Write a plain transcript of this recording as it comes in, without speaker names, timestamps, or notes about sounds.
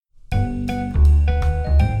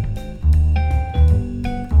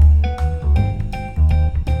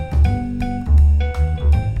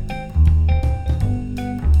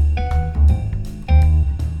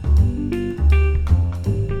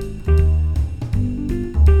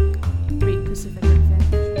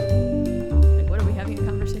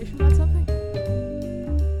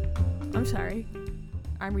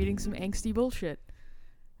I'm reading some angsty bullshit.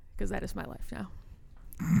 Because that is my life now.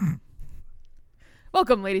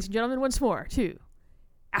 Welcome, ladies and gentlemen, once more to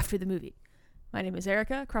After the Movie. My name is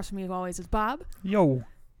Erica. Across from me, as always, is Bob. Yo.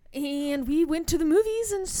 And we went to the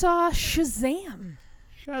movies and saw Shazam.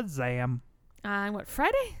 Shazam. On what,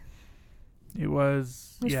 Friday? It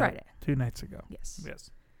was Friday. 2 nights ago.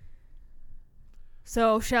 Yes.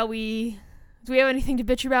 So, do we have anything to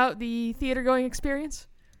bitch about the theater going experience?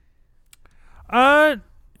 There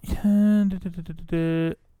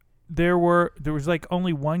was like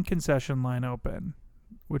only one concession line open,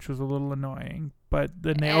 which was a little annoying. But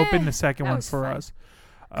then they opened the second one for us.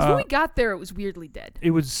 Because when we got there, it was weirdly dead.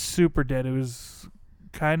 It was super dead. It was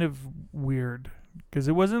kind of weird because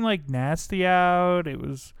it wasn't like nasty out. It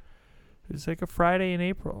was like a Friday in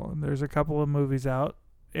April, and there's a couple of movies out.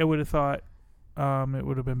 I would have thought it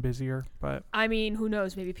would have been busier, but I mean, who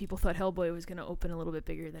knows? Maybe people thought Hellboy was going to open a little bit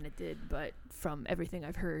bigger than it did, but from everything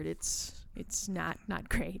I've heard, it's not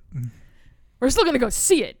great. We're still going to go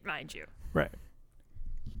see it, mind you. Right.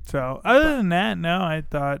 So other than that, no, I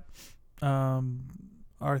thought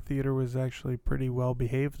our theater was actually pretty well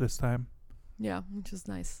behaved this time. Yeah, which is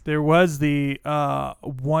nice. There was the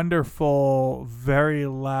wonderful, very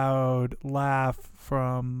loud laugh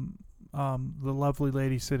from the lovely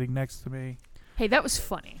lady sitting next to me. Hey, that was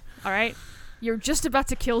funny. All right, you're just about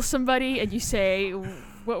to kill somebody, and you say,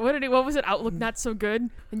 "What was it? Outlook not so good,"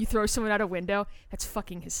 and you throw someone out a window. That's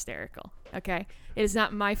fucking hysterical. Okay, it is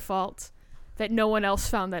not my fault that no one else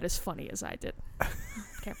found that as funny as I did.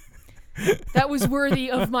 Okay, that was worthy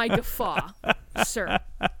of my guffaw, sir.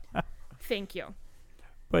 Thank you.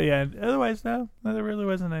 But yeah, otherwise, no, there really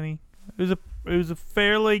wasn't any. It was a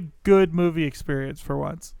fairly good movie experience for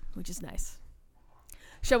once. Which is nice.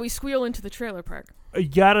 Shall we squeal into the trailer park? You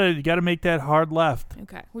gotta make that hard left.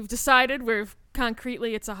 Okay. We've decided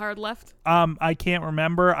concretely it's a hard left. I can't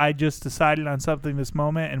remember. I just decided on something this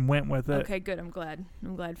moment and went with it. Okay, good. I'm glad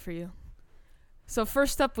for you. So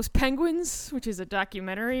first up was Penguins, which is a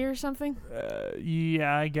documentary or something.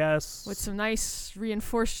 Yeah, I guess. With some nice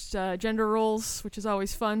reinforced gender roles, which is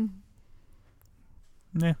always fun.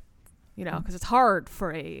 Yeah. You know, because it's hard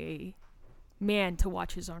for a man to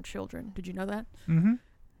watch his own children. Did you know that? Mm-hmm.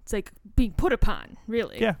 It's like being put upon,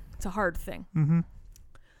 really. Yeah. It's a hard thing. Mm-hmm.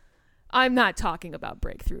 I'm not talking about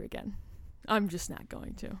Breakthrough again. I'm just not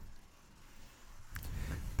going to.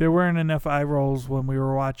 There weren't enough eye rolls when we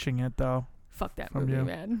were watching it, though. Fuck that movie,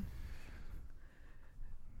 man.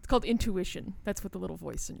 It's called Intuition. That's what the little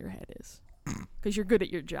voice in your head is. Because you're good at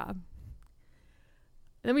your job.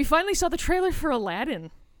 And then we finally saw the trailer for Aladdin.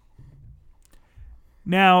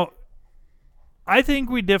 Now, I think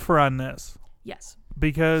we differ on this. Yes.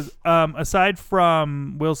 Because aside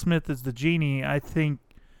from Will Smith as the genie, I think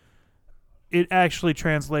it actually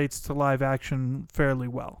translates to live action fairly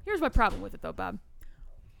well. Here's my problem with it, though, Bob.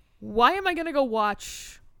 Why am I going to go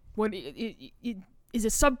watch what it is a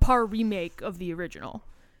subpar remake of the original?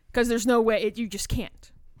 Because there's no way. You just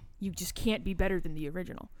can't. You just can't be better than the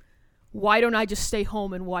original. Why don't I just stay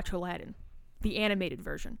home and watch Aladdin, the animated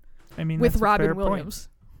version, I mean, with that's Robin a fair Williams?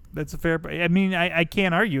 Point. That's a fair point. I mean, I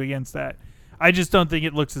can't argue against that. I just don't think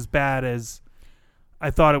it looks as bad as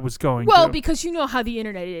I thought it was going to. Well, because you know how the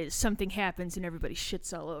internet is. Something happens and everybody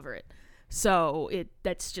shits all over it. So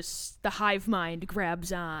that's just the hive mind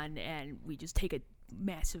grabs on and we just take a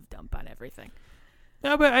massive dump on everything.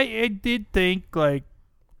 No, but I did think like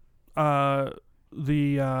I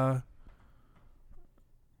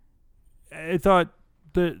thought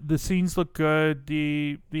the scenes look good,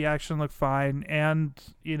 the action looked fine, and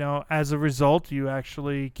you know, as a result, you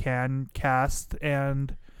actually can cast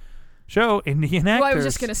and show Indian actors. Well, I was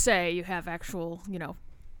just gonna say you have actual, you know,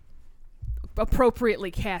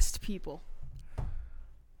 appropriately cast people.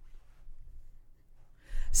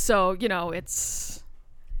 So, you know,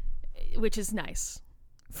 which is nice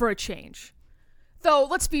for a change. Though,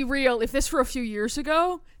 let's be real, if this were a few years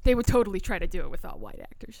ago, they would totally try to do it with all white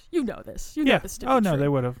actors. You know this. You know this to be no, true. they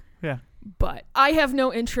would have. Yeah. But I have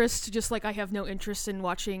no interest, just like I have no interest in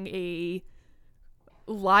watching a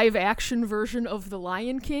live action version of The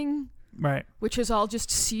Lion King. Right. Which is all just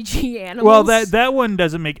CG animals. Well, that one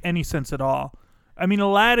doesn't make any sense at all. I mean,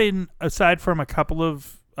 Aladdin, aside from a couple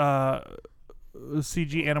of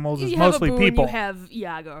CG animals, is mostly Abu people. And you have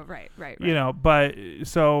Iago, right. You know, but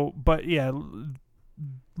yeah,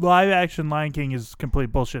 live action Lion King is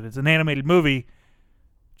complete bullshit. It's an animated movie,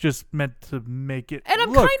 just meant to make it. And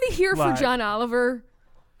I'm kind of here for John Oliver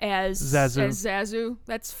as Zazu.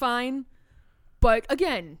 That's fine, but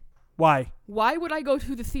again, why? Why would I go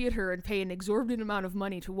to the theater and pay an exorbitant amount of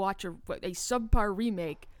money to watch a subpar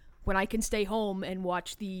remake when I can stay home and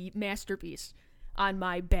watch the masterpiece? on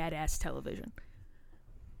my badass television.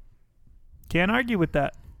 Can't argue with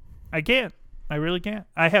that. I can't. I really can't.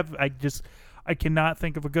 I cannot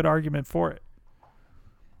think of a good argument for it.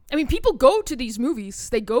 I mean, people go to these movies.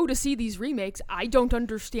 They go to see these remakes. I don't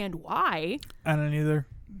understand why. I don't either.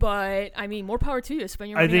 But, I mean, more power to you. Spend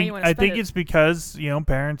your money how you want to spend I think it's because,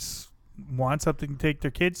 parents want something to take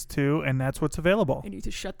their kids to, and that's what's available. They need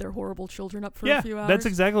to shut their horrible children up for a few hours. That's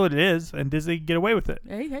exactly what it is, and Disney can get away with it.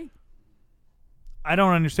 Hey. I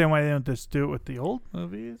don't understand why they don't just do it with the old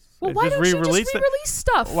movies. Well, why don't you just re-release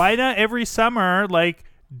stuff? Why not every summer, like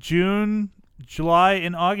June, July,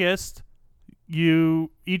 and August,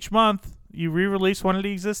 each month, you re-release one of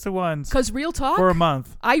the existing ones? Because real talk, for a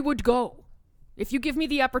month. I would go. If you give me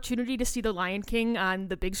the opportunity to see The Lion King on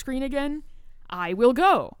the big screen again, I will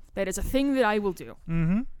go. That is a thing that I will do.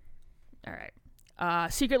 Mm-hmm. All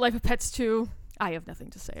right. Secret Life of Pets 2. I have nothing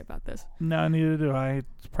to say about this. No, neither do I.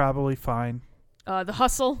 It's probably fine. The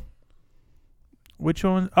Hustle. Which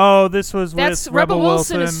one? Oh, this was That's with Rebel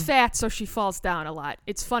Wilson is fat, so she falls down a lot.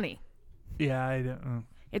 It's funny. Yeah, I don't know.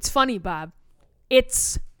 It's funny, Bob.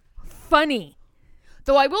 It's funny.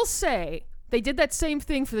 Though I will say, they did that same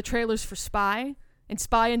thing for the trailers for Spy, and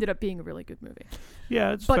Spy ended up being a really good movie.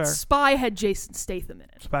 Yeah, it's fair. But Spy had Jason Statham in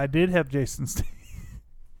it. Spy did have Jason Statham.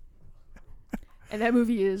 And that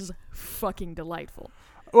movie is fucking delightful.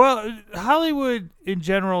 Well, Hollywood in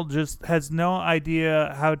general just has no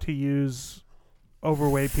idea how to use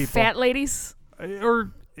overweight people. Fat ladies?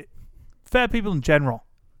 Or fat people in general.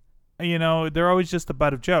 They're always just the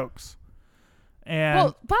butt of jokes. And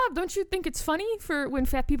well, Bob, don't you think it's funny for when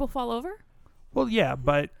fat people fall over? Well, yeah,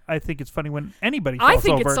 but I think it's funny when anybody falls over. I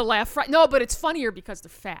think it's a laugh. No, but it's funnier because they're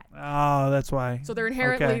fat. Oh, that's why. So they're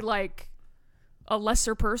inherently like a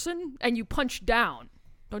lesser person, and you punch down.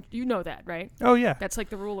 Don't you know that, right? Oh, yeah. That's like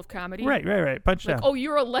the rule of comedy. Right. Punch down. Oh,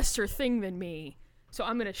 you're a lesser thing than me, so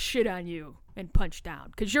I'm going to shit on you and punch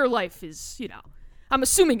down. Because your life is, I'm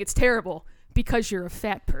assuming it's terrible because you're a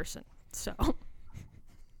fat person. So,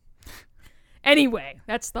 anyway,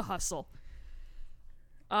 that's The Hustle.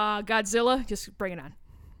 Godzilla, just bring it on.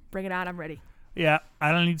 Bring it on, I'm ready. Yeah,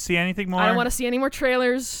 I don't need to see anything more. I don't want to see any more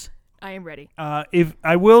trailers. I am ready. If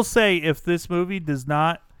I will say, if this movie does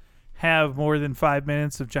not have more than 5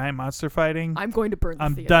 minutes of giant monster fighting, I'm going to burn the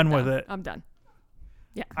theater done down. with it. I'm done.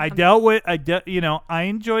 Yeah. I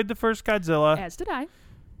enjoyed the first Godzilla. As did I.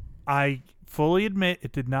 I fully admit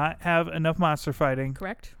it did not have enough monster fighting.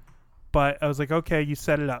 Correct. But I was like, okay, you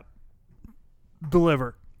set it up.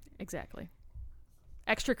 Deliver. Exactly.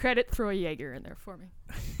 Extra credit, throw a Jaeger in there for me.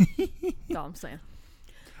 That's all I'm saying.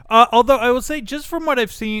 Although I will say, just from what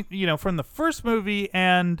I've seen, from the first movie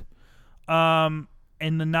and the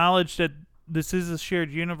knowledge that this is a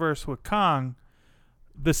shared universe with Kong,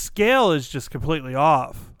 the scale is just completely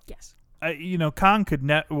off. Yes. Kong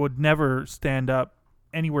would never stand up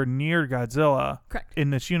anywhere near Godzilla. Correct. In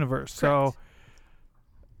this universe. Correct.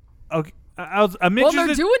 So, okay. I'm interested. Well,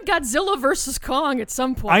 they're doing Godzilla versus Kong at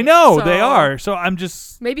some point. I know, so they are. So I'm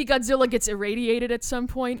just... Maybe Godzilla gets irradiated at some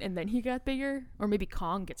point and then he got bigger. Or maybe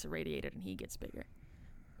Kong gets irradiated and he gets bigger.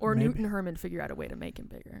 Or Maybe. Newton Herman figure out a way to make him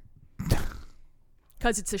bigger.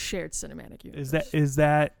 Because it's a shared cinematic universe. Is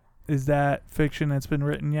that fiction that's been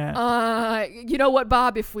written yet? You know what,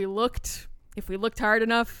 Bob? If we looked hard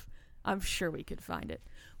enough, I'm sure we could find it.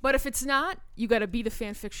 But if it's not, you got to be the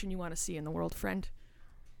fan fiction you want to see in the world, friend.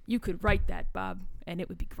 You could write that, Bob, and it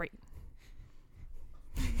would be great.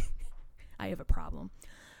 I have a problem.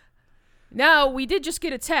 Now, we did just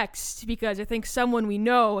get a text because I think someone we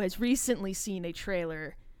know has recently seen a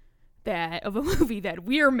trailer of a movie that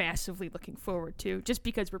we're massively looking forward to, just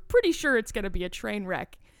because we're pretty sure it's going to be a train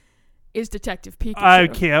wreck, is Detective Pikachu. I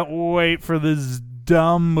can't wait for this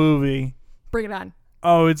dumb movie. Bring it on.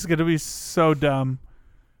 Oh, it's going to be so dumb.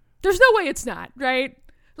 There's no way it's not, right?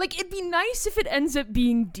 Like, it'd be nice if it ends up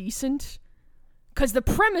being decent, because the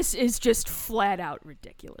premise is just flat out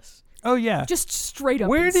ridiculous. Oh, yeah. Just straight up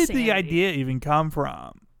Where insanity. did the idea even come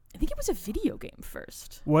from? I think it was a video game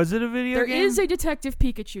first. Was it a video game? There is a Detective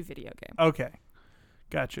Pikachu video game. Okay.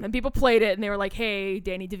 Gotcha. And people played it, and they were like, hey,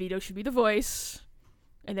 Danny DeVito should be the voice.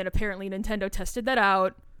 And then apparently Nintendo tested that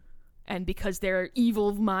out, and because they're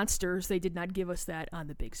evil monsters, they did not give us that on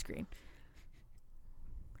the big screen.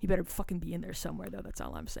 He better fucking be in there somewhere, though. That's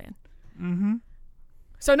all I'm saying. Mm-hmm.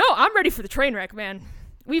 So, no, I'm ready for the train wreck, man.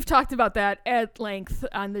 We've talked about that at length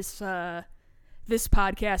on this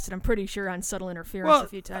podcast, and I'm pretty sure on Subtle Interference a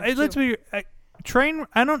few times, let's be train.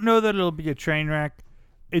 I don't know that it'll be a train wreck.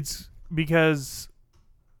 It's because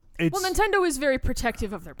it's... Well, Nintendo is very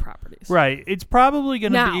protective of their properties. Right. It's probably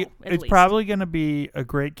going to be... It's least. probably going to be a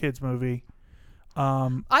great kids movie.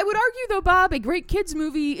 I would argue, though, Bob, a great kids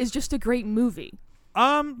movie is just a great movie.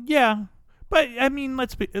 Yeah, but I mean,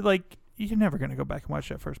 let's be like, you're never gonna go back and watch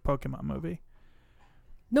that first Pokemon movie.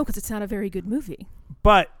 No, because it's not a very good movie.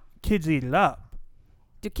 But kids eat it up.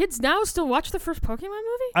 Do kids now still watch the first Pokemon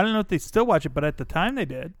movie? I don't know if they still watch it, but at the time they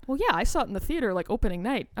did. Well, yeah, I saw it in the theater like opening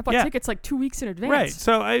night. I bought tickets like 2 weeks in advance. Right.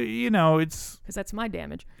 So it's because that's my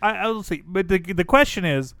damage. I'll see. But the question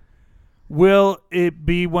is, will it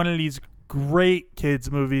be one of these great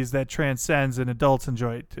kids movies that transcends and adults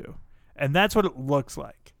enjoy it too? And that's what it looks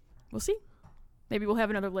like. We'll see. Maybe we'll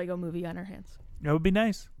have another Lego movie on our hands. That would be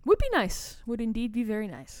nice. Would be nice. Would indeed be very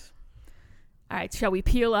nice. All right, shall we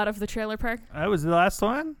peel out of the trailer park? That was the last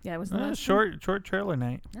one? Yeah, it was the last short trailer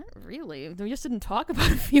night. Not really. We just didn't talk about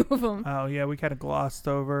a few of them. Oh, yeah, we kind of glossed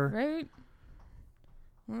over. Right?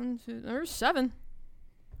 1, 2, there's 7.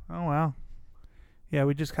 Oh, wow. Yeah,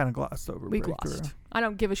 we just kind of glossed over. We glossed. I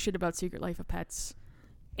don't give a shit about Secret Life of Pets.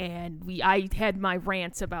 And I had my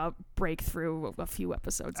rants about Breakthrough a few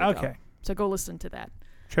episodes ago. Okay. So go listen to that.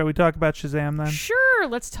 Shall we talk about Shazam then? Sure,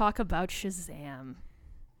 let's talk about Shazam.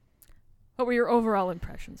 What were your overall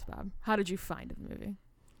impressions, Bob? How did you find the movie?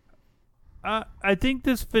 I think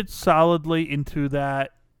this fits solidly into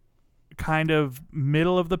that kind of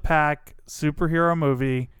middle of the pack superhero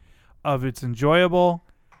movie of it's enjoyable.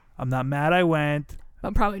 I'm not mad I went.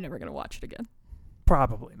 I'm probably never going to watch it again.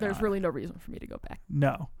 Probably not. There's really no reason for me to go back.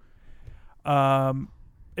 No.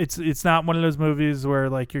 It's not one of those movies where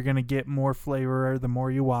like you're going to get more flavor the more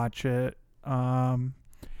you watch it.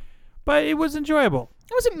 But it was enjoyable.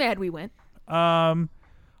 I wasn't mad we went.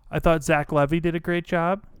 I thought Zach Levy did a great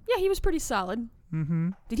job. Yeah, he was pretty solid. Mm-hmm.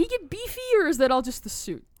 Did he get beefy, or is that all just the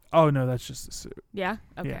suit? Oh, no, that's just the suit. Yeah?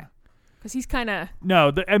 Okay. Yeah. Because he's kind of...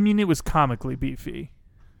 No, I mean, it was comically beefy.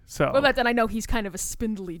 So. Well, and I know he's kind of a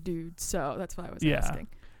spindly dude, so that's why I was asking.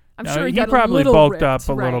 I'm no, sure he got probably a little bulked ripped, up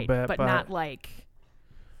a right, little bit. But not like,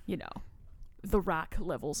 The Rock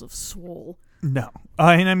levels of swole. No.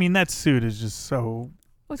 I mean, that suit is just so...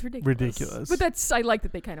 Oh, it's ridiculous. But I like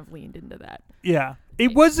that they kind of leaned into that. Yeah.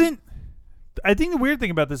 It wasn't... I think the weird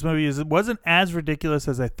thing about this movie is it wasn't as ridiculous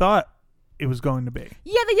as I thought it was going to be.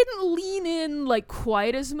 Yeah, they didn't lean in like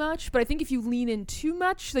quite as much, but I think if you lean in too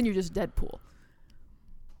much, then you're just Deadpool.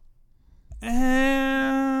 I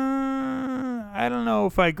don't know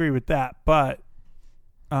if I agree with that, but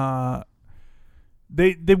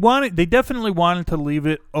they definitely wanted to leave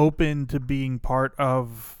it open to being part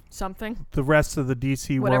of something, the rest of the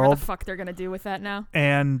DC whatever world. The fuck they're gonna do with that now.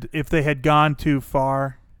 And if they had gone too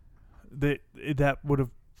far, that would have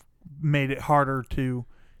made it harder to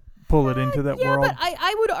pull it into that world. Yeah, but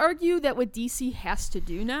I would argue that what DC has to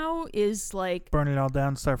do now is like burn it all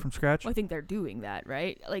down, start from scratch. Well, I think they're doing that,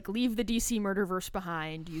 right? Like leave the DC Murderverse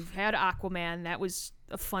behind. You've had Aquaman, that was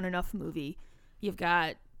a fun enough movie. You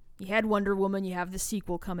had Wonder Woman, you have the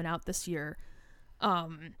sequel coming out this year.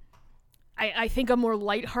 I think a more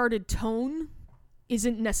lighthearted tone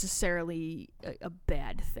isn't necessarily a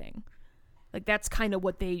bad thing. Like that's kind of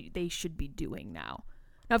what they should be doing now.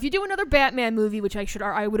 Now, if you do another Batman movie, which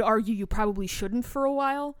I would argue you probably shouldn't for a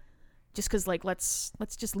while, just because like let's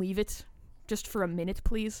just leave it just for a minute,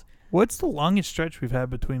 please. What's the longest stretch we've had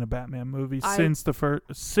between a Batman movie since the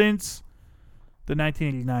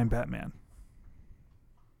 1989 Batman?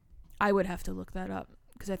 I would have to look that up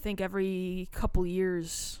because I think every couple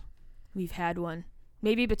years we've had one.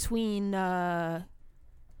 Maybe between because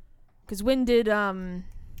when did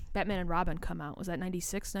Batman and Robin come out? Was that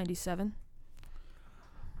 96, 97?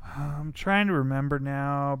 I'm trying to remember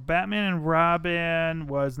now. Batman and Robin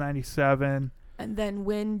was 97. And then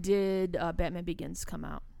when did Batman Begins come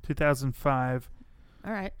out? 2005.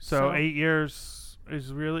 All right. So 8 years is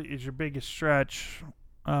your biggest stretch.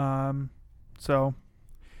 So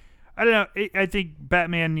I don't know. I think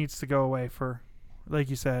Batman needs to go away for, like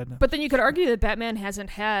you said. But then you could argue that Batman hasn't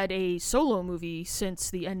had a solo movie since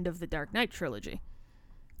the end of the Dark Knight trilogy.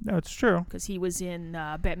 No, it's true. Because he was in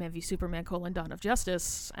Batman v Superman: Dawn of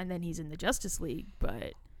Justice, and then he's in the Justice League.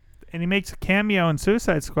 And he makes a cameo in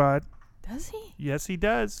Suicide Squad. Does he? Yes, he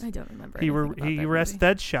does. I don't remember. He arrests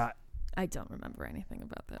Deadshot. I don't remember anything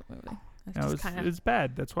about that movie. It's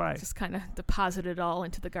bad. That's why. Just kind of deposited it all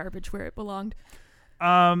into the garbage where it belonged.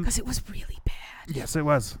 Because it was really bad. Yes, it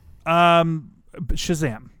was.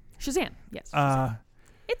 Shazam. Shazam. Yes. Shazam.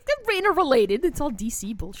 It's interrelated. It's all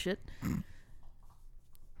DC bullshit.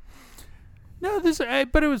 No,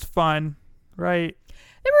 but it was fun, right?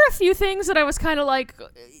 There were a few things that I was kind of like,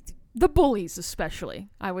 the bullies especially.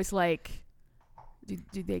 I was like,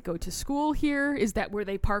 do they go to school here? Is that where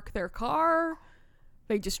they park their car?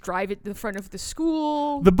 They just drive it to the front of the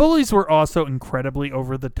school. The bullies were also incredibly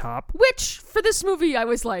over the top. Which, for this movie, I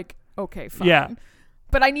was like, okay, fine. Yeah.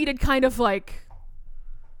 But I needed kind of like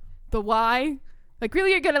the why. Like,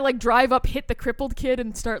 really, you're gonna like drive up, hit the crippled kid,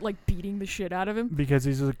 and start like beating the shit out of him? Because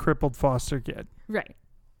he's a crippled foster kid. Right.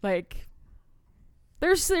 Like,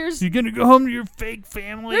 there's you're gonna go home to your fake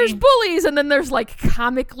family. there's bullies, and then there's like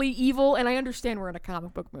comically evil. And I understand we're in a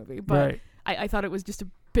comic book movie, but Right. I thought it was just a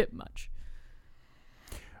bit much.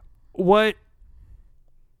 What?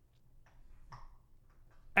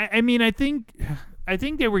 I mean, I think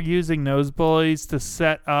they were using those bullies to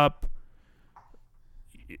set up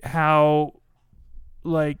how,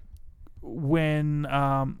 like, when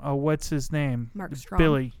what's his name? Mark Strong.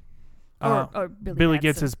 Billy. Or Billy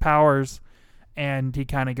gets his powers, and he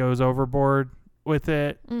kind of goes overboard with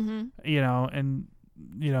it. Mm-hmm. And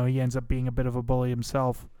he ends up being a bit of a bully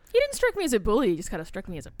himself. He didn't strike me as a bully. He just kind of struck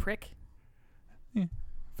me as a prick. Yeah,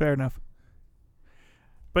 fair enough.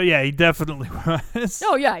 But yeah, he definitely was.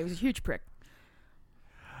 Oh yeah, he was a huge prick.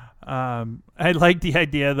 I like the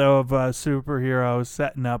idea though of a superhero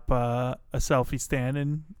setting up a selfie stand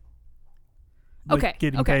and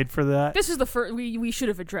getting paid for that. This is the first. We should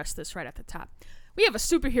have addressed this right at the top. We have a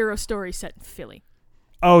superhero story set in Philly.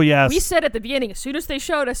 Oh yes. We said at the beginning, as soon as they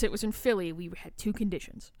showed us it was in Philly, we had two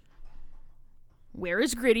conditions. Where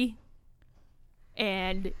is Gritty?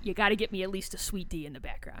 And you got to get me at least a Sweet D in the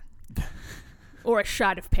background. Or a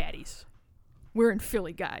shot of Patty's. We're in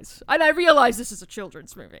Philly, guys. And I realize this is a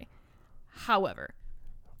children's movie. However.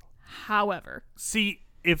 See,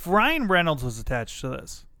 if Ryan Reynolds was attached to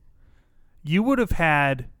this, you would have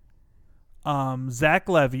had Zach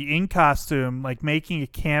Levy in costume, like making a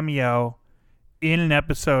cameo in an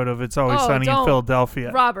episode of It's Always Sunny in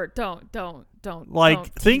Philadelphia. Robert, don't. Like,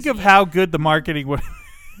 don't think tease of me. how good the marketing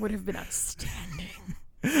Would have been outstanding.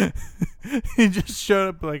 He just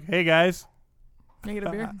showed up like, hey guys. Can I get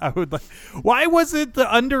a beer? I would like. Why wasn't the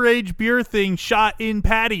underage beer thing shot in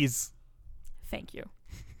Patty's? Thank you.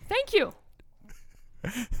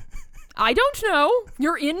 I don't know.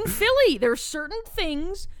 You're in Philly. There are certain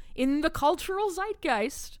things in the cultural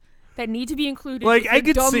zeitgeist that need to be included. Like, if I your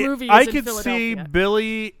could dumb see, movie I is in could see Philadelphia.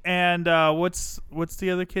 Billy and what's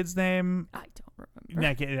the other kid's name? I don't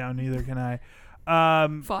remember. No, neither can I.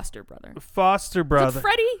 Foster brother. Foster brother. Was it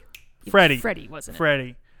Freddie. Freddie, wasn't it?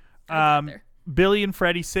 Freddie. I got there. Billy and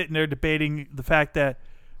Freddie sitting there debating the fact that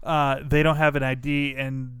they don't have an ID,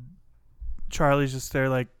 and Charlie's just there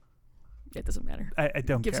like, It doesn't matter. I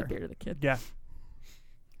don't Gives care. a beer to the kid. Yeah.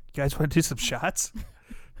 You guys want to do some shots?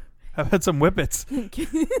 How about some whippets? You want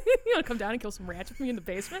to come down and kill some rats with me in the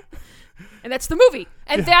basement? And that's the movie.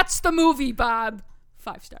 And that's the movie, Bob.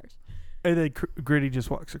 5 stars. And then Gritty just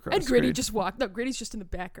walks across. And the Gritty screen. just walked. No, Gritty's just in the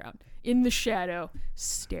background, in the shadow,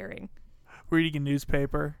 staring. Reading a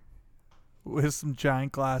newspaper with some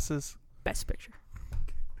giant glasses. Best picture,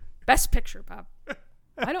 Bob.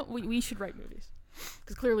 We should write movies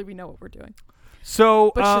because clearly we know what we're doing.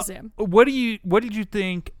 So, But Shazam. what did you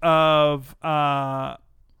think of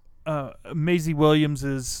Maisie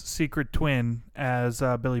Williams' secret twin as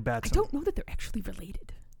Billy Batson? I don't know that they're actually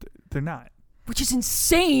related, They're not. which is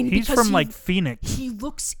insane. He's because from like Phoenix. he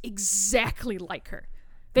looks exactly like her.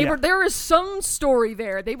 Yeah. There is some story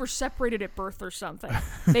there. They were separated at birth or something.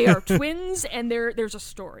 They are twins, and there's a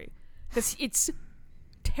story. It's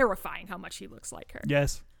terrifying how much he looks like her.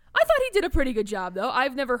 Yes. I thought he did a pretty good job, though.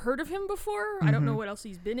 I've never heard of him before. I don't know what else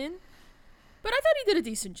he's been in, but I thought he did a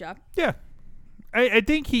decent job. Yeah. I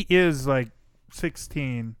think he is like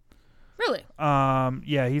 16. Really?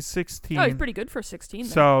 Yeah, he's 16. Oh, he's pretty good for 16. Then.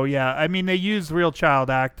 So yeah, I mean they use real child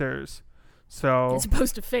actors. So as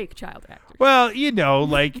opposed to fake child actors. well,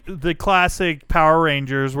 like the classic Power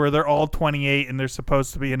Rangers where they're all 28 and they're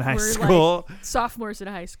supposed to be in high We're school. like sophomores in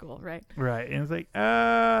high school, right? Right. And it's like,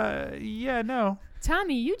 yeah, no.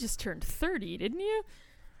 Tommy, you just turned 30, didn't you?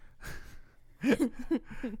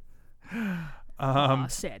 Aw,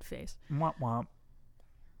 sad face. Womp womp.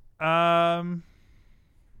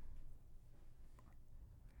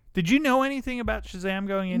 Did you know anything about Shazam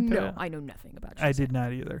going into No, it? I know nothing about Shazam. I did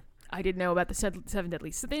not either. I didn't know about the 7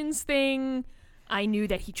 Deadly Sins thing. I knew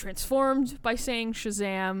that he transformed by saying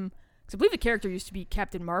Shazam. Because I believe the character used to be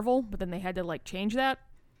Captain Marvel, but then they had to like change that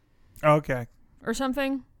Okay. or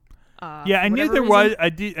something. Yeah, for I knew whatever there reason.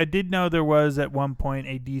 was. I did know there was at one point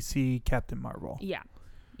a DC Captain Marvel. Yeah.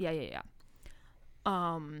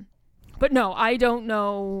 But no, I don't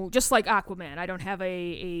know. Just like Aquaman, I don't have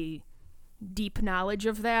a deep knowledge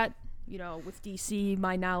of that. You know, with DC,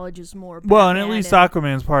 my knowledge is more. Well, and at Batman least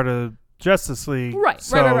Aquaman's part of Justice League. Right.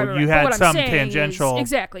 So right. you But had what I'm some saying tangential. is,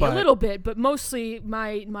 exactly, a but little bit, but mostly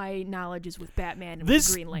my knowledge is with Batman and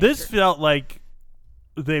with Green Lantern. This felt like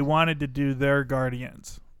they wanted to do their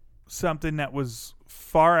Guardians, something that was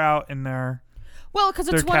far out in there. Well, because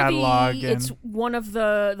it's catalog one of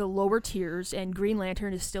the lower tiers, and Green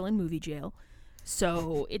Lantern is still in movie jail,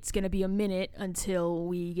 so it's gonna be a minute until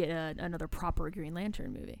we get another proper Green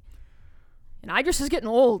Lantern movie. And Idris is getting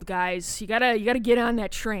old, guys. You gotta get on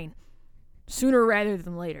that train sooner rather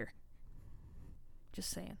than later.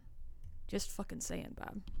 Just saying, just fucking saying,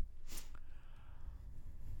 Bob.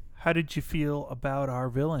 How did you feel about our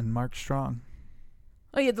villain, Mark Strong?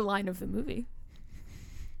 Oh, you had the line of the movie.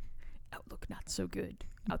 Outlook not so good.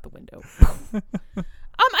 Out the window. I thought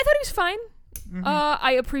he was fine. Mm-hmm.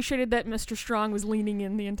 I appreciated that Mr. Strong was leaning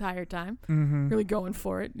in the entire time. Mm-hmm. Really going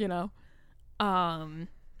for it,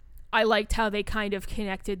 I liked how they kind of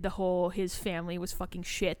connected the whole his family was fucking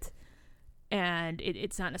shit. And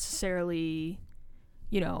it's not necessarily,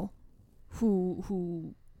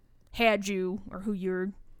 who had you or who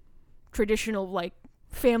your traditional, like,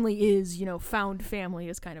 family is, found family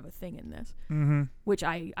is kind of a thing in this, which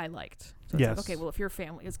I liked. So it's like, okay, well, if your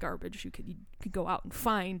family is garbage, you could go out and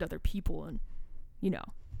find other people and,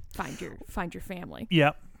 find your family.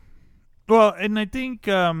 Yeah. Well, and I think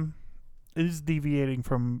it is deviating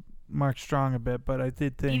from Mark Strong a bit, but I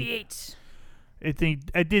did think Deviate.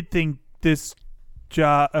 I did think this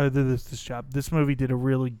movie did a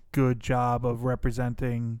really good job of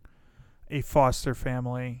representing a foster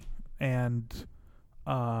family, and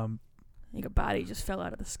I think a body just fell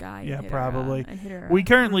out of the sky. Yeah, and hit probably. Her, and hit her, we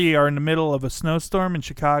currently are in the middle of a snowstorm in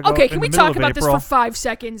Chicago. Okay, can we talk about April. this for 5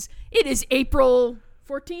 seconds? It is April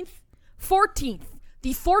 14th? 14th.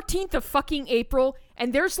 The 14th of fucking April,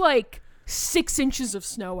 and there's like 6 inches of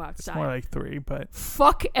snow outside. It's more like 3, but...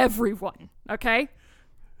 Fuck everyone, okay?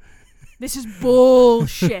 This is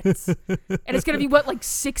bullshit. And it's going to be, what, like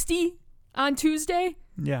 60 on Tuesday?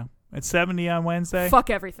 Yeah. It's 70 on Wednesday. Fuck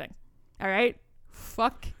everything. All right?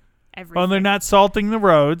 Fuck everything. Oh, they're not salting the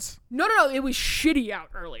roads. No. It was shitty out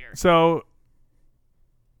earlier. So...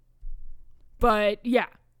 But, yeah.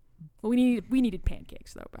 We needed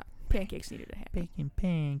pancakes, though, Bob. Pancakes needed to happen. Bacon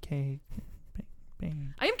pancake.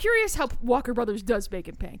 Bacon. I am curious how Walker Brothers does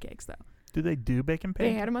bacon pancakes, though. Do they do bacon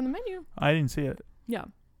pancakes? They had them on the menu. I didn't see it. Yeah.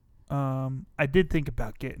 I did think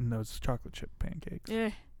about getting those chocolate chip pancakes.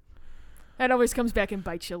 That always comes back and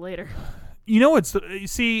bites you later. You know what's... You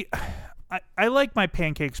see, I like my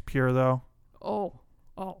pancakes pure, though. Oh,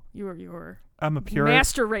 you were I'm a purist.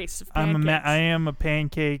 Master race of pancakes. I am a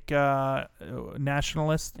pancake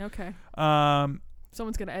nationalist. Okay.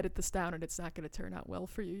 Someone's going to edit this down and it's not going to turn out well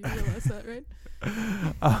for you. You realize that, right?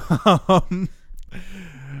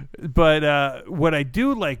 But what I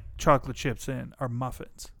do like chocolate chips in are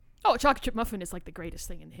muffins. Oh, a chocolate chip muffin is like the greatest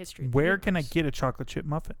thing in history. Where can I get a chocolate chip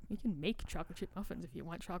muffin? You can make chocolate chip muffins if you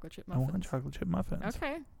want chocolate chip muffins. I want chocolate chip muffins.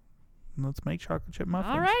 Okay. Let's make chocolate chip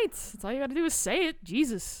muffins. All right. That's all you got to do is say it.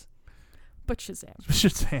 Jesus. But Shazam.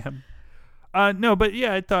 Shazam. No, but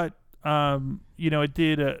yeah, I thought, it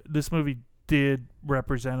did, this movie did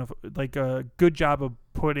represent a good job of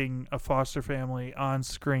putting a foster family on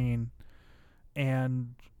screen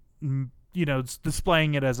and,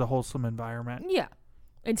 displaying it as a wholesome environment. Yeah.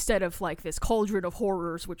 Instead of like this cauldron of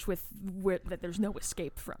horrors, which that there's no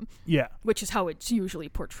escape from. Yeah. Which is how it's usually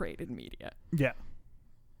portrayed in media. Yeah.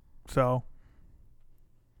 So,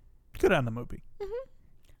 good on the movie. Mm-hmm.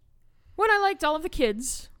 When I liked all of the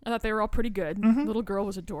kids, I thought they were all pretty good. Mm-hmm. Little girl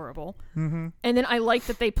was adorable. Mm-hmm. And then I liked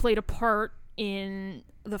that they played a part in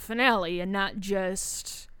the finale and not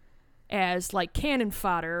just as like cannon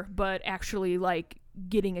fodder, but actually like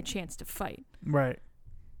getting a chance to fight. Right.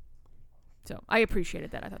 So I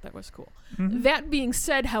appreciated that. I thought that was cool. Mm-hmm. That being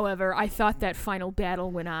said, however, I thought that final battle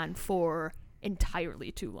went on for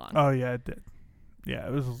entirely too long. Oh yeah, it did. Yeah,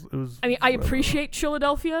 it was. I mean, I appreciate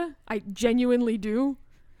Philadelphia. I genuinely do.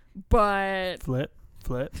 But flip,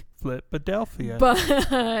 Philadelphia. But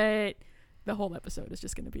the whole episode is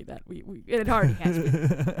just going to be that it already has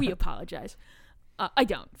been. We apologize. I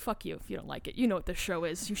don't. Fuck you if you don't like it. You know what the show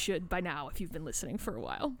is. You should by now if you've been listening for a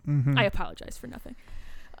while. Mm-hmm. I apologize for nothing.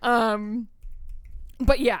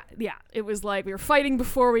 But yeah, it was like we were fighting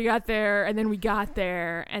before we got there, and then we got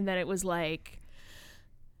there, and then it was like,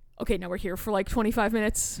 okay, now we're here for like 25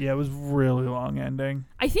 minutes. Yeah, it was really long ending.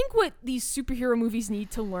 I think what these superhero movies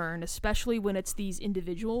need to learn, especially when it's these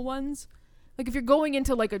individual ones, like if you're going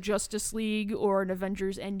into like a Justice League or an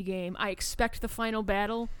Avengers Endgame, I expect the final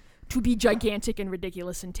battle to be gigantic and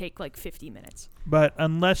ridiculous and take like 50 minutes. But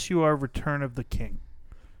unless you are Return of the King,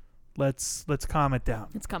 let's calm it down.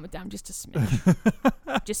 Let's calm it down just a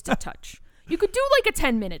smidge. Just a touch. You could do like a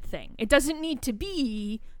 10-minute thing. It doesn't need to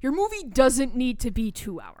be, your movie doesn't need to be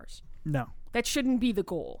 2 hours. No. That shouldn't be the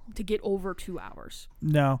goal, to get over 2 hours.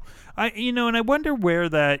 No. And I wonder where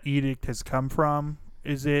that edict has come from.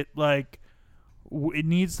 Is it like it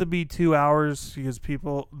needs to be 2 hours because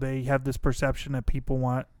they have this perception that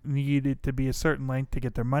people need it to be a certain length to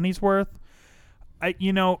get their money's worth?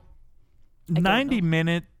 90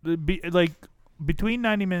 minute, between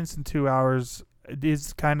 90 minutes and 2 hours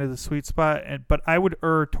is kind of the sweet spot, but I would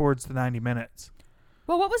err towards the 90 minutes.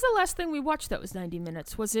 Well, what was the last thing we watched that was 90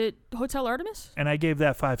 minutes? Was it Hotel Artemis? And I gave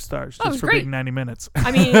that 5 stars just for great. being 90 minutes.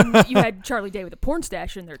 I mean, you had Charlie Day with a porn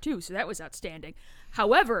stash in there too, so that was outstanding.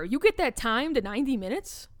 However, you get that time to 90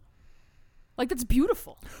 minutes? Like, that's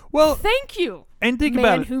beautiful. Well, thank you, and think man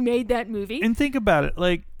about it. who made that movie. And think about it.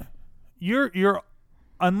 Like, you're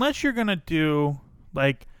unless you're going to do,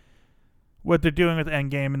 like, what they're doing with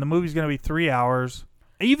Endgame, and the movie's going to be 3 hours,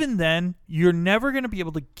 even then, you're never going to be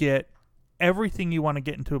able to get everything you want to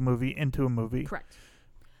get into a movie. Correct.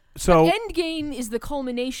 So but Endgame is the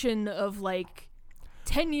culmination of, like,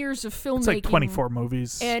 10 years of filmmaking. It's like 24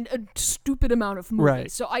 movies. And a stupid amount of movies.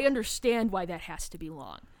 Right. So I understand why that has to be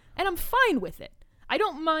long. And I'm fine with it. I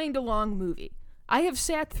don't mind a long movie. I have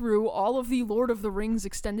sat through all of the Lord of the Rings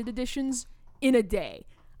extended editions in a day.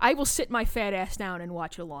 I will sit my fat ass down and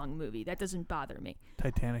watch a long movie. That doesn't bother me.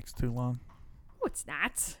 Titanic's too long. No, it's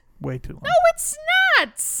not. Way too long. No, it's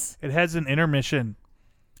not. It has an intermission.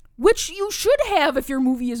 Which you should have if your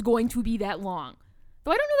movie is going to be that long.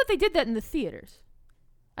 Though I don't know that they did that in the theaters.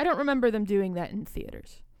 I don't remember them doing that in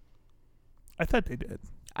theaters. I thought they did.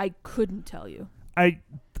 I couldn't tell you.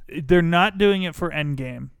 They're not doing it for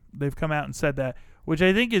Endgame. They've come out and said that, which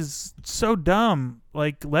I think is so dumb.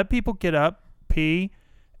 Like, let people get up, pee,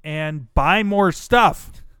 and buy more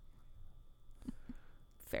stuff.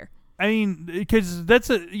 Fair. I mean, because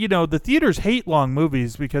the theaters hate long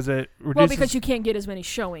movies because it reduces... Well, because you can't get as many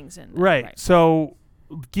showings in. Right. So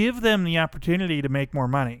give them the opportunity to make more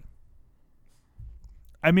money.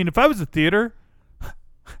 I mean, if I was a theater,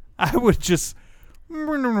 I would just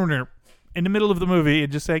in the middle of the movie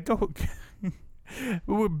and just say, go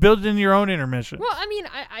build in your own intermission. Well, I mean,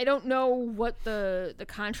 I don't know what the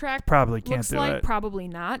contract probably can't looks do like. it. Probably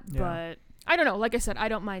not, Yeah. but I don't know. Like I said, I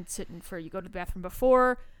don't mind sitting you go to the bathroom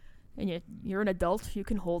before, and you're an adult. You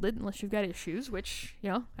can hold it unless you've got issues, which,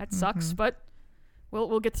 that sucks, but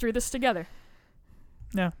we'll get through this together.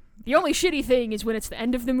 Yeah. The only shitty thing is when it's the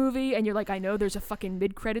end of the movie and you're like, I know there's a fucking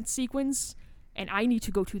mid-credits sequence and I need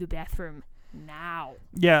to go to the bathroom now.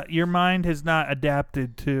 Yeah, your mind has not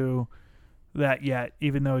adapted to that yet,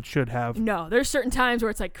 even though it should have. No, there's certain times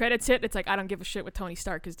where it's like credits hit. It's like, I don't give a shit what Tony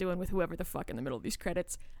Stark is doing with whoever the fuck in the middle of these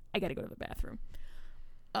credits. I gotta go to the bathroom.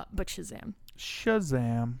 But Shazam.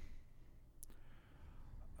 Shazam.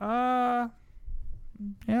 Yeah,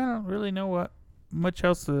 I don't really know much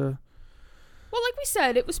else to... Well, like we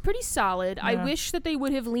said, it was pretty solid. Yeah. I wish that they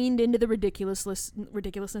would have leaned into the ridiculousness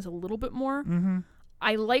a little bit more. Mm-hmm.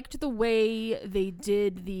 I liked the way they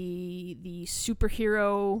did the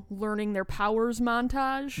superhero learning their powers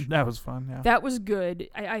montage. That was fun, yeah. That was good.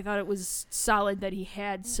 I thought it was solid that he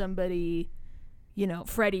had somebody,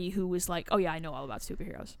 Freddy, who was like, oh yeah, I know all about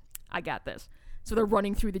superheroes. I got this. So they're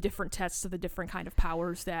running through the different tests of the different kind of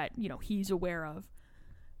powers that, he's aware of.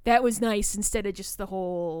 That was nice instead of just the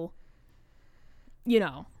whole...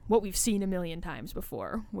 what we've seen a million times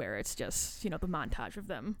before, where it's just, the montage of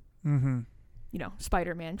them. Mm-hmm.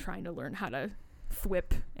 Spider-Man trying to learn how to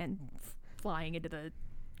thwip and flying into the,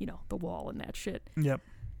 the wall and that shit. Yep.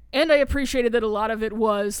 And I appreciated that a lot of it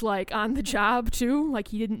was, like, on the job, too. Like,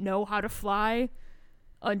 he didn't know how to fly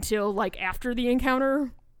until, like, after the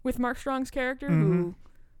encounter with Mark Strong's character, who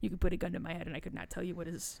you could put a gun to my head and I could not tell you what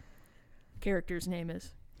his character's name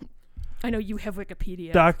is. I know you have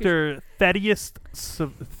Wikipedia. Dr. Thaddeus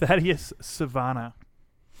Savannah.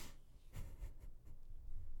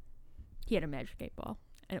 He had a magic 8-ball,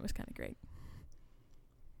 and it was kind of great.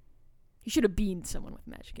 He should have beamed someone with a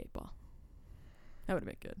magic 8-ball. That would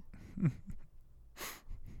have been good.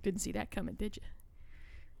 Didn't see that coming, did you?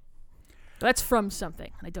 That's from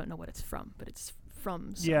something. I don't know what it's from, but it's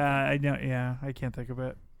from something. Yeah, I know. Yeah, I can't think of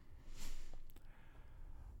it.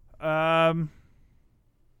 But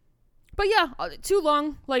yeah, too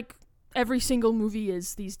long, like every single movie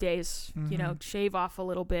is these days. Mm-hmm. Shave off a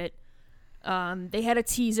little bit. They had a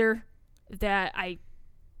teaser that I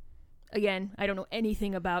don't know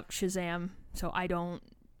anything about Shazam, so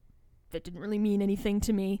that didn't really mean anything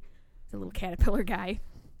to me. The little caterpillar guy.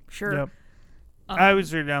 Sure. Yep. I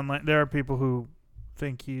was there down. There are people who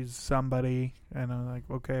think he's somebody, and I'm like,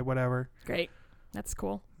 okay, whatever. Great. That's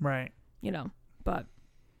cool. Right. You know, but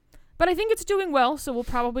I think it's doing well, so we'll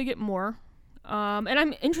probably get more. And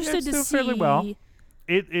I'm interested it's to doing see. fairly well.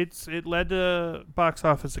 It led to box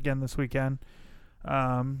office again this weekend.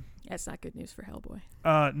 That's not good news for Hellboy.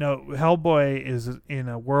 No, Hellboy is in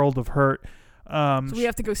a world of hurt. So we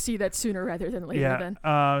have to go see that sooner rather than later. Yeah. Then.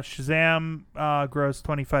 Shazam grossed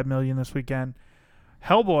 $25 million this weekend.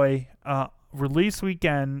 Hellboy release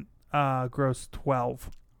weekend grossed $12.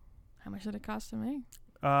 How much did it cost to make?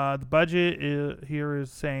 The budget here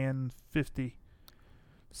is saying $50.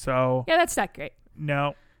 So yeah, that's not great.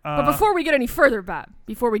 no. But before we get any further, Bob,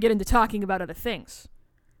 before we get into talking about other things,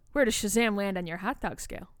 where does Shazam land on your hot dog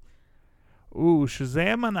scale? Ooh,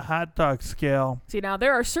 Shazam on the hot dog scale. See, now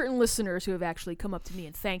there are certain listeners who have actually come up to me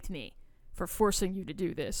and thanked me for forcing you to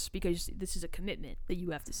do this because this is a commitment that you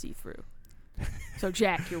have to see through. So,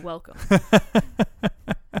 Jack, you're welcome.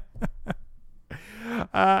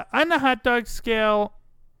 On the hot dog scale,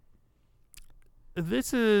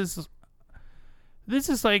 this is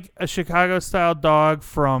like a Chicago style dog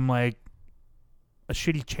from like a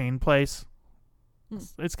shitty chain place.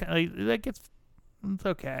 It's kind of like it's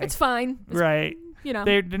okay. It's fine. It's, right. You know.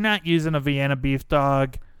 They're not using a Vienna beef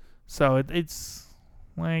dog, so it's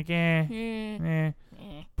like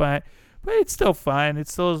but it's still fine.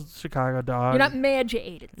 It's still a Chicago dog. You're not mad you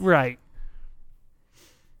ate it. Right.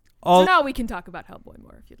 So now we can talk about Hellboy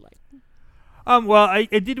more if you'd like. Well, I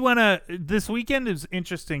did want to. This weekend is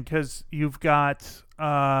interesting because you've got.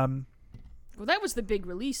 Well, that was the big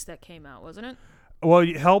release that came out, wasn't it? Well,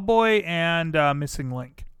 Hellboy and Missing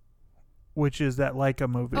Link, which is that Leica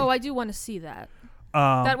movie. Oh, I do want to see that.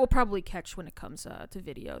 That will probably catch when it comes to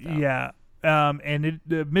video, though. Yeah. And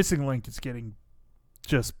the Missing Link is getting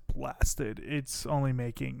just blasted. It's only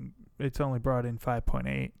brought in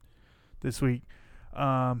 5.8 this week.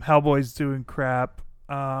 Hellboy's doing crap.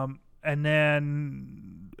 And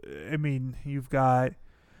then, I mean, you've got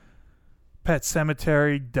Pet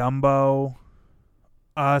Sematary, Dumbo,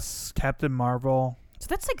 Us, Captain Marvel. So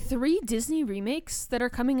that's like 3 Disney remakes that are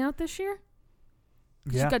coming out this year?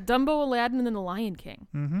 Yeah. You've got Dumbo, Aladdin, and then The Lion King.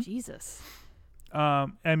 Mm-hmm. Jesus.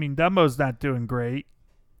 I mean, Dumbo's not doing great.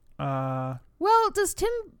 Well, does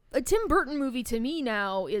a Tim Burton movie to me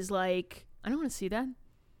now is like, I don't want to see that.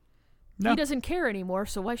 No. He doesn't care anymore,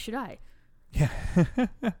 so why should I? Yeah.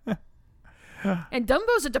 And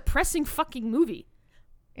Dumbo's a depressing fucking movie.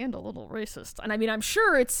 And a little racist. And I mean, I'm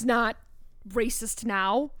sure it's not racist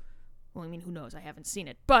now. Well, I mean, who knows? I haven't seen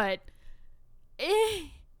it. But,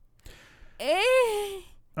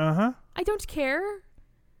 Uh-huh. I don't care.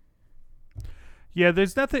 Yeah,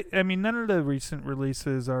 there's nothing. I mean, none of the recent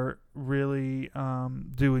releases are really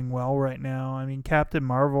doing well right now. I mean, Captain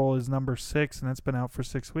Marvel is number 6, and that's been out for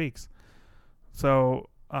 6 weeks. So,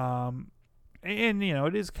 and you know,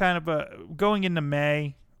 it is kind of a going into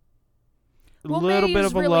May. Well, little May bit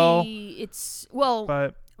is of a really, lull.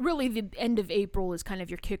 But really the end of April is kind of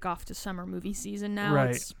your kickoff to summer movie season now.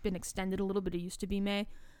 Right. It's been extended a little bit. It used to be May.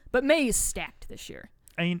 But May is stacked this year.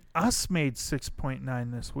 I mean, Us made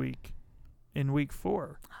 6.9 this week, in week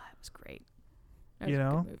 4. Oh, that was great. That was a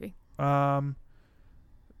good movie.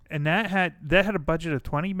 And that had a budget of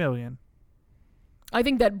 $20 million. I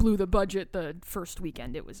think that blew the budget the first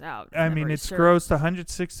weekend it was out. I mean, it's grossed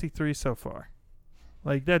 163 so far.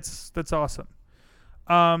 Like that's awesome.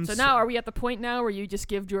 So now, are we at the point now where you just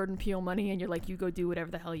give Jordan Peele money and you're like, you go do whatever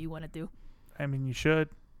the hell you want to do? I mean, you should.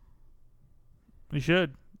 You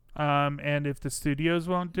should. And if the studios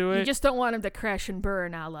won't do it, you just don't want him to crash and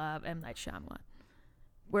burn a la M. Night Shyamalan,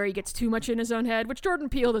 where he gets too much in his own head, which Jordan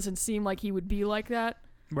Peele doesn't seem like he would be like that.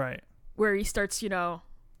 Right. Where he starts,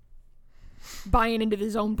 buying into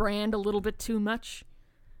his own brand a little bit too much.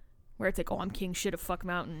 Where it's like, oh, I'm king shit of fuck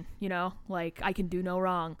mountain, like I can do no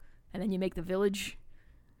wrong. And then you make The Village.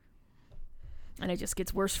 And it just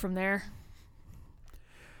gets worse from there.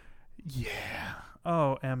 Yeah.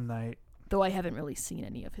 Oh, M. Night. Though I haven't really seen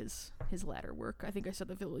any of his latter work. I think I saw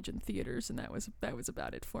The Village in theaters, and that was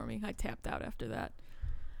about it for me. I tapped out after that.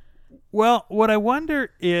 Well, what I wonder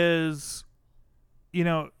is,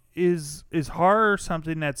 is horror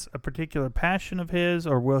something that's a particular passion of his,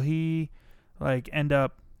 or will he like end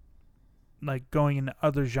up like going into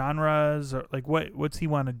other genres, or like what's he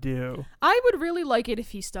want to do? I would really like it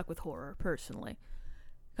if he stuck with horror, personally.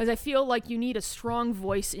 Because I feel like you need a strong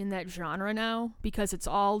voice in that genre now, because it's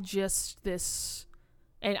all just this,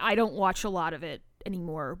 and I don't watch a lot of it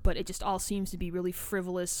anymore, but it just all seems to be really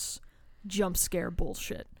frivolous jump scare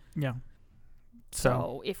bullshit. Yeah.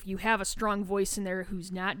 So if you have a strong voice in there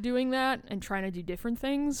who's not doing that and trying to do different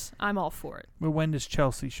things, I'm all for it. But when does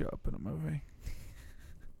Chelsea show up in a movie?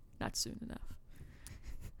 Not soon enough.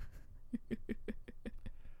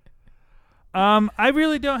 I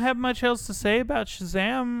really don't have much else to say about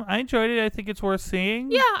Shazam. I enjoyed it. I think it's worth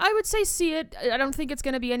seeing. Yeah, I would say see it. I don't think it's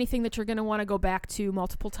going to be anything that you're going to want to go back to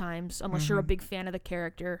multiple times unless you're a big fan of the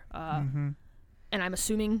character. And I'm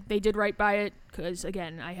assuming they did right by it because,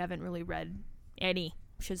 again, I haven't really read any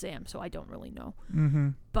Shazam, so I don't really know.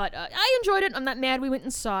 But I enjoyed it. I'm not mad we went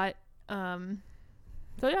and saw it. So,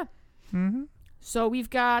 yeah. So we've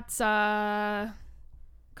got a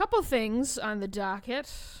couple things on the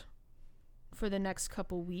docket for the next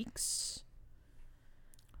couple weeks.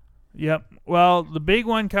 Yep. Well, the big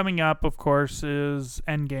one coming up, of course, is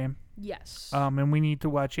Endgame. Yes. And we need to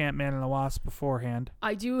watch Ant-Man and the Wasp beforehand.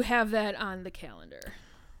 I do have that on the calendar.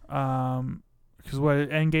 Because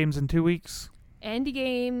Endgame's in 2 weeks?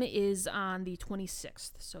 Endgame is on the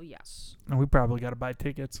 26th, so yes. And we probably got to buy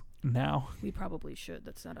tickets now. We probably should.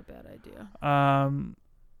 That's not a bad idea.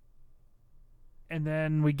 And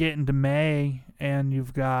then we get into May, and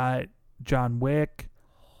you've got John Wick.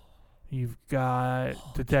 You've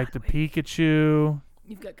got Detective Pikachu.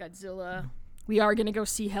 You've got Godzilla. We are going to go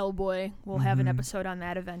see Hellboy. We'll have an episode on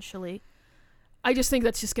that eventually. I just think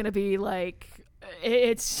that's just going to be like,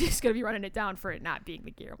 it's just going to be running it down for it not being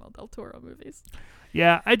the Guillermo del Toro movies.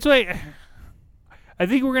 Yeah, I think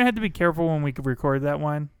we're going to have to be careful when we record that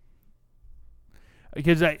one.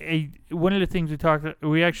 Because one of the things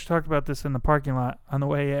we actually talked about this in the parking lot on the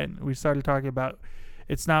way in. We started talking about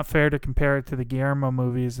it's not fair to compare it to the Guillermo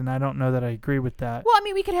movies, and I don't know that I agree with that. Well, I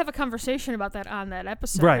mean, we could have a conversation about that on that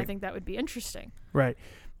episode. Right. I think that would be interesting. Right.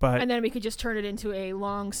 But and then we could just turn it into a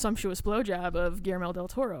long, sumptuous blowjob of Guillermo del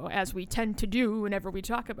Toro, as we tend to do whenever we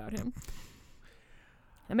talk about him.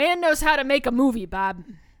 The man knows how to make a movie, Bob.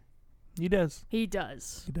 He does. He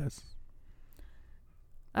does. He does.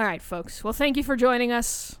 All right, folks. Well, thank you for joining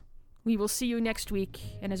us. We will see you next week.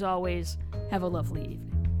 And as always, have a lovely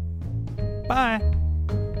evening. Bye.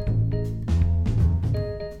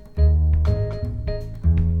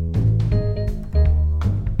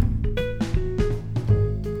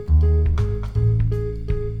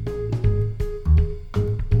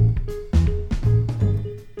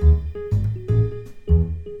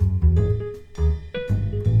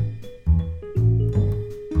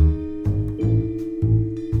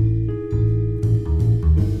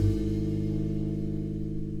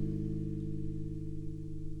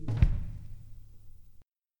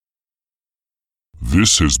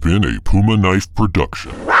 This has been a Puma Knife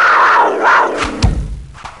production.